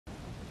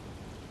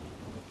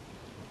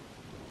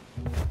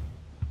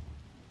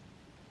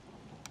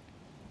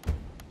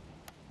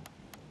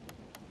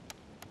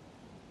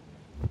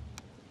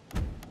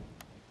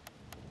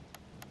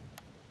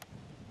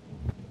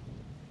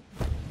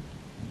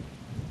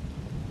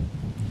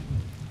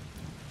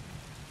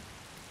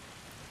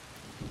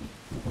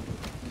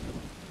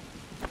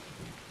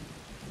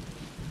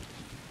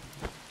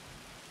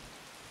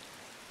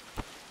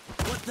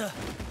the...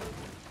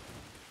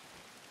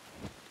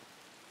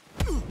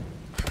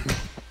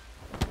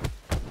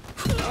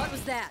 What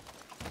was that?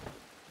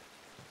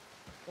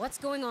 What's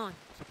going on?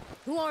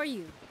 Who are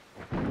you?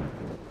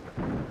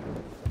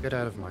 Get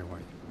out of my way.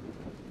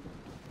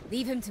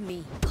 Leave him to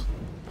me.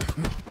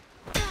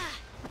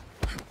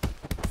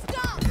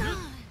 Stop!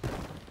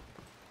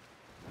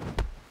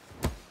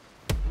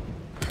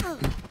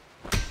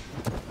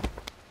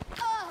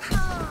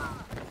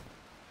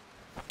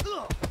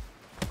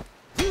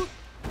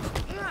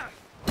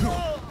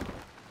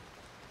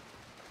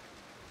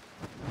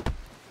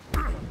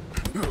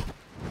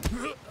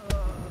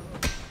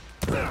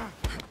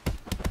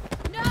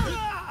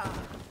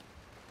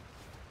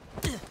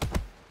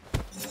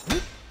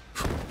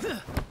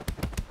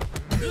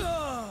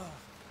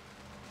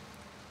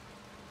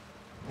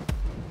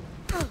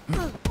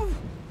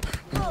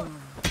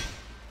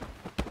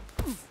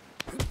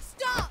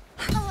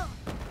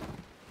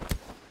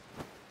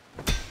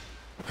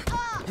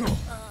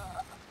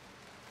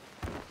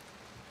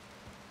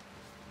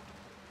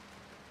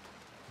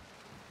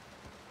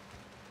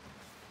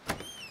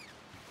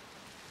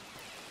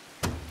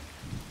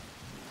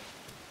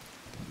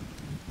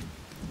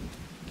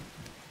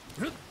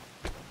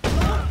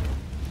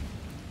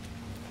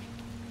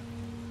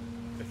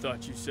 I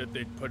thought you said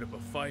they'd put up a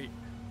fight.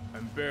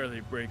 I'm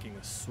barely breaking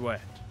a sweat.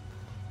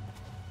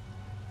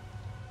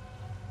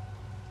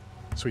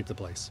 Sweep the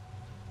place.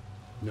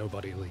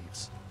 Nobody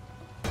leaves.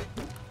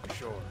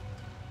 Sure.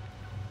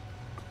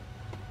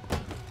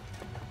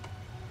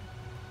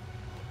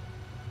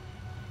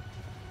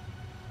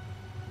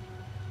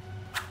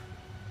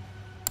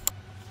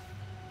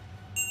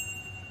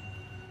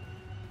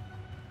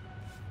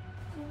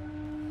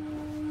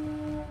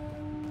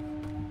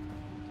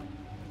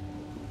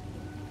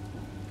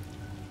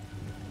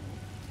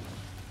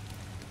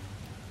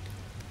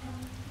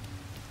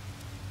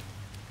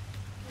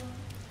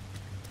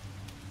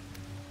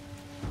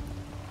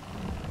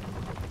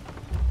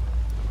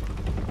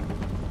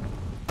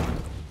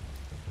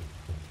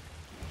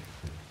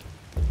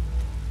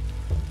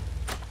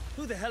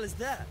 Who the hell is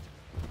that?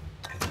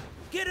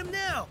 Get him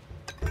now!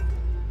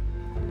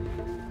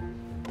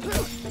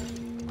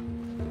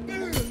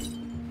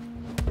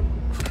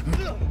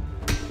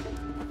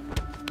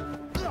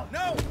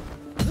 No!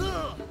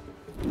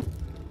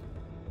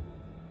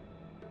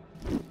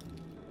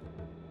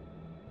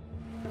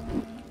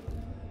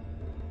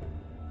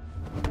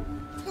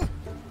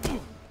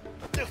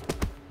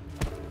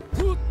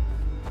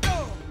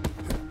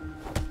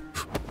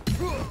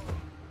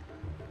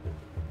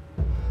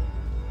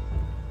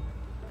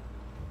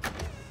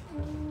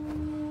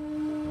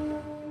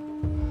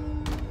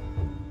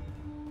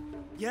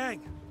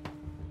 Yang!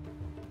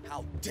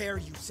 How dare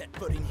you set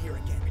foot in here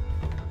again?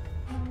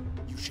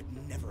 You should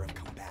never have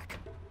come back.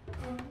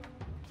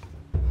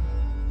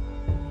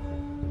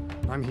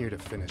 I'm here to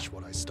finish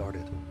what I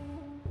started.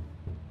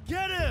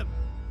 Get him!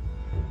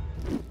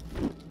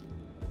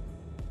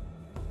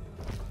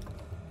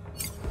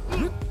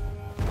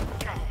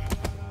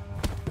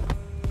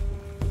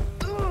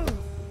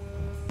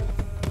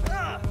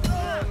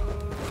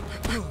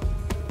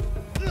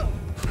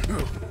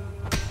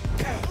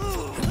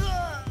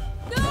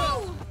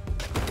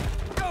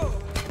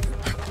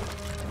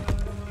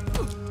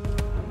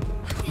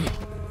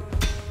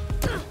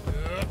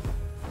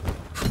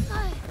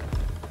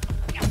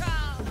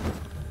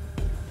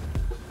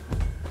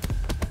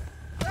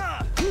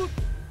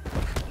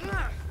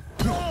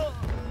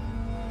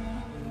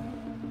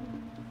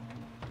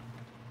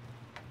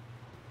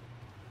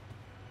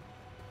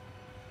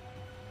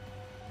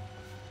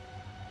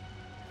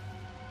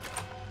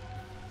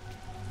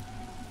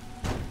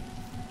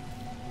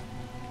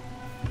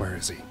 Where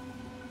is he?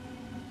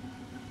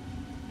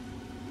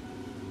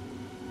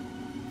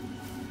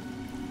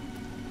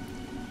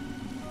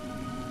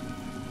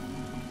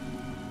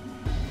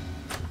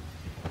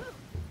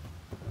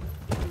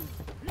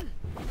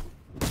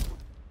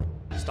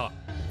 Stop.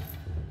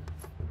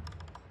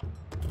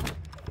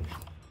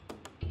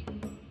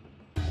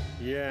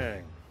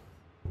 Yang,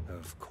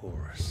 of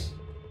course.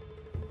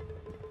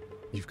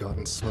 You've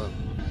gotten slow,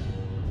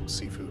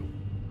 SIFU.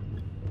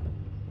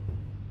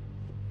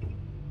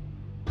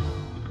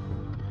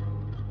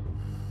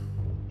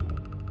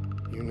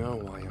 You know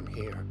why I'm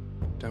here,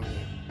 don't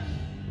you?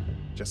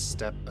 Just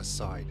step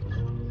aside.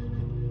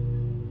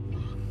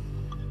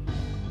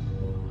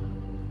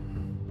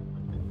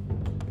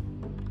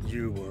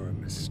 You were a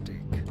mistake.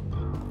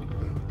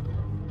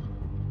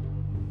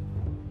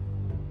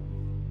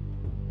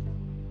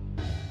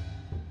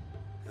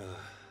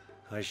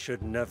 I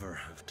should never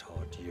have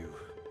taught you.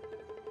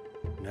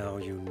 Now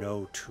you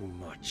know too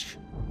much.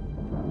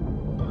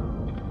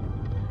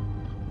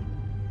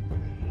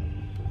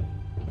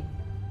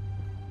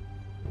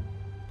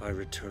 By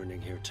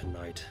returning here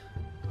tonight,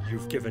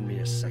 you've given me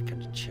a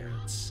second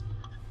chance.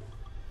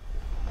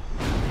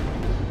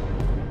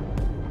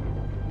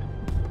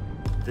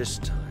 This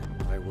time,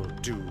 I will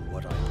do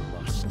what I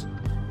must.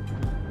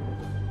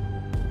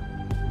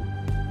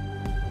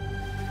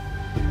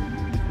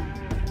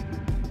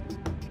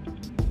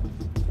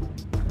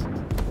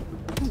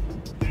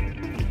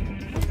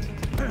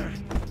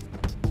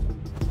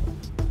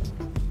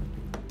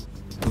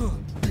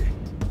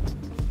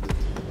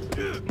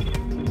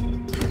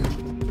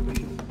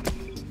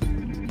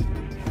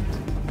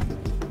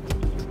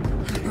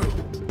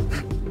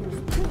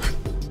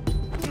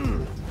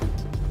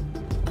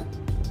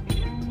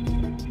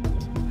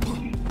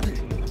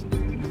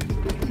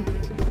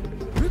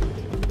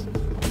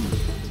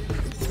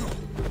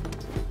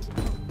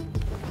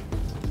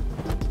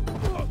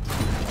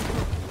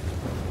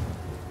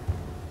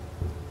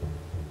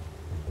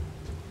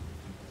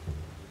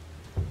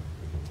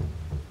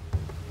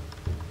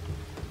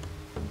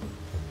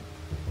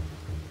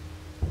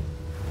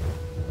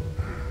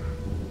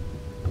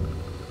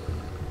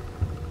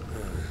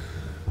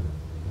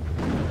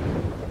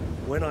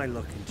 When I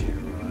look into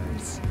your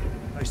eyes,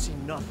 I see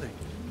nothing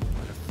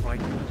but a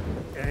frightened,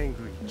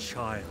 angry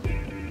child.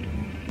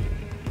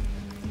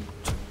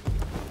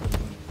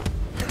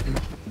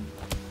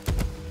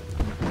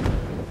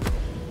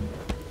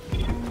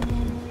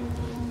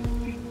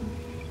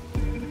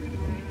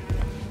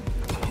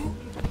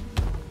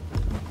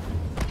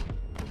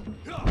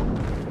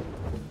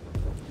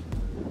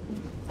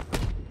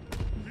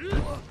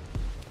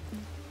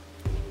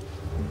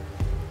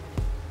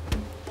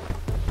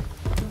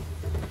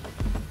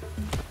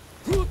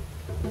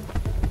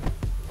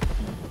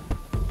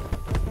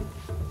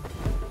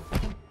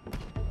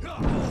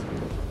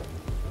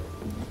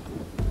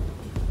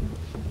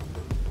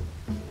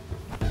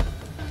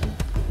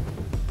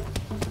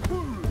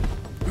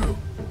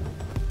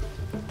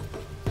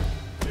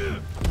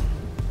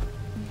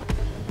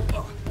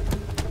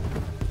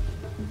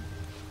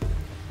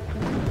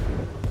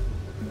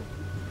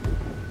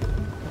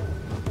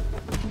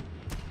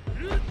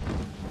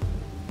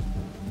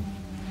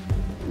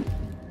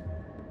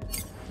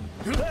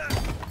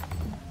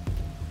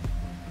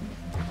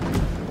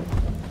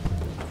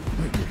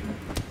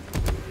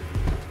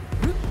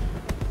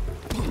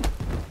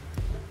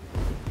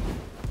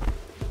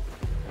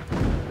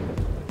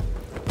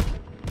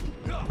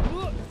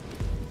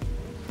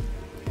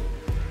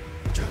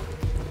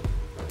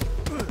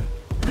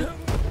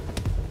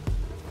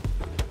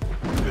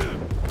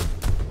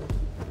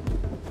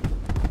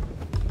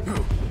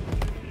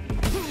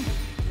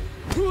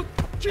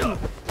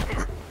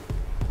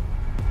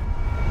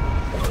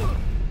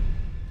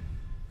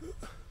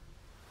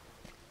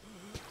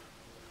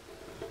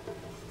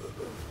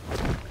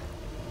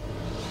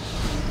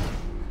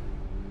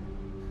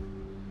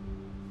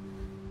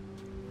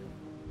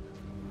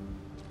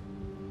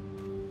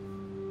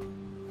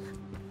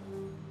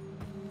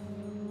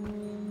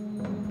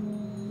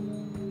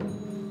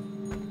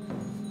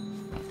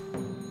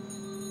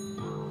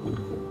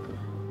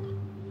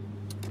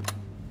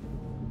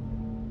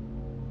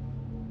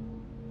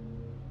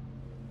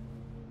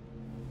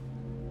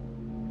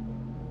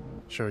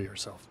 Show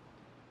yourself.